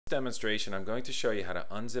Demonstration, I'm going to show you how to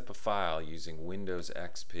unzip a file using Windows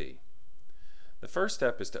XP. The first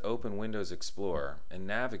step is to open Windows Explorer and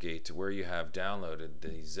navigate to where you have downloaded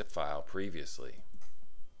the zip file previously.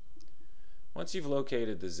 Once you've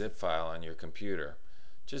located the zip file on your computer,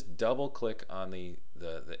 just double click on the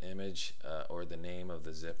image or the name of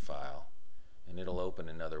the zip file and it'll open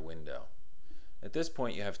another window. At this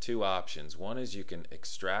point you have two options. One is you can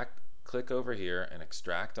click over here and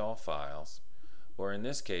extract all files. Or in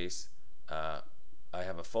this case, I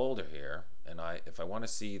have a folder here, and if I want to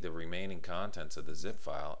see the remaining contents of the zip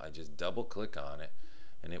file, I just double click on it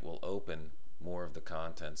and it will open more of the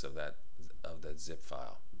contents of that zip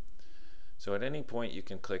file. So at any point you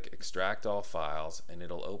can click extract all files and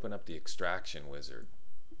it'll open up the extraction wizard.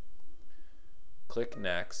 Click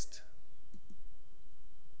next,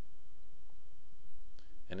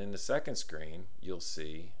 and in the second screen you'll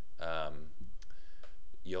see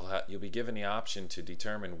you'll be given the option to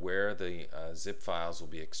determine where the zip files will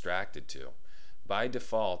be extracted to. By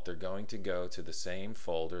default, they're going to go to the same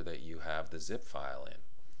folder that you have the zip file in.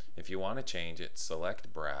 If you want to change it,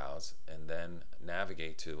 select Browse and then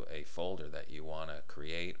navigate to a folder that you want to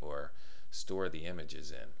create or store the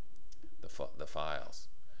images in, the files.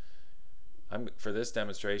 For this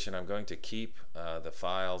demonstration, I'm going to keep the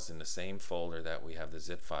files in the same folder that we have the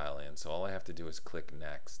zip file in, so all I have to do is click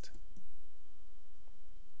Next.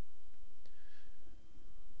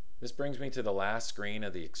 This brings me to the last screen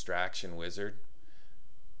of the extraction wizard.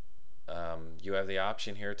 You have the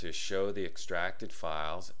option here to show the extracted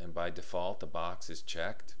files, and by default the box is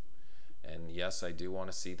checked. And yes, I do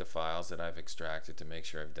want to see the files that I've extracted to make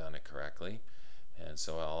sure I've done it correctly. And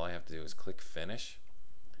so all I have to do is click Finish,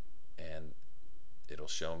 and it'll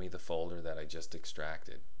show me the folder that I just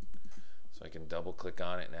extracted. So I can double click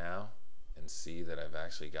on it now and see that I've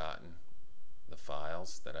actually gotten the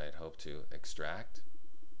files that I had hoped to extract.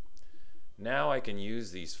 Now I can use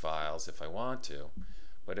these files if I want to,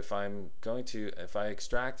 but if I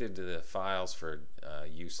extracted the files for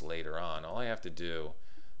use later on, all I have to do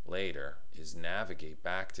later is navigate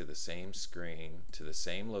back to the same screen, to the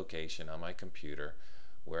same location on my computer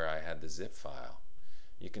where I had the zip file.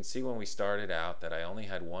 You can see when we started out that I only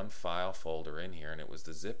had one file folder in here, and it was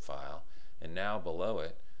the zip file, and now below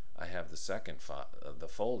it I have the second the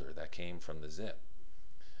folder that came from the zip.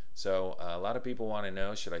 So a lot of people want to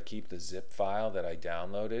know, should I keep the zip file that I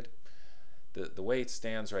downloaded? The way it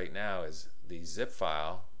stands right now is the zip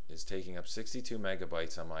file is taking up 62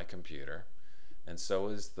 megabytes on my computer, and so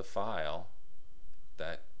is the file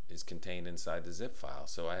that is contained inside the zip file.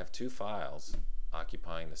 So I have two files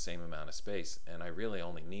occupying the same amount of space, and I really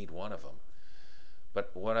only need one of them.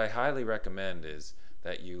 But what I highly recommend is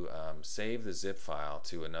that you save the zip file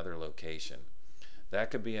to another location. That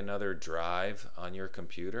could be another drive on your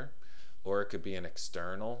computer, or it could be an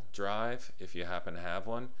external drive if you happen to have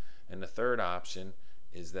one. And the third option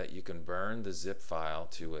is that you can burn the zip file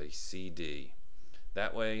to a CD.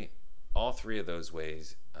 That way, all three of those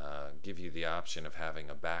ways give you the option of having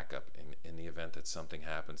a backup in the event that something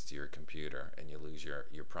happens to your computer and you lose your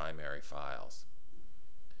primary files.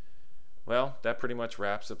 Well, that pretty much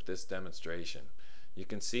wraps up this demonstration. You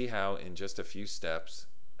can see how in just a few steps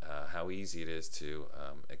how easy it is to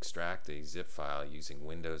extract a zip file using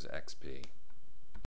Windows XP.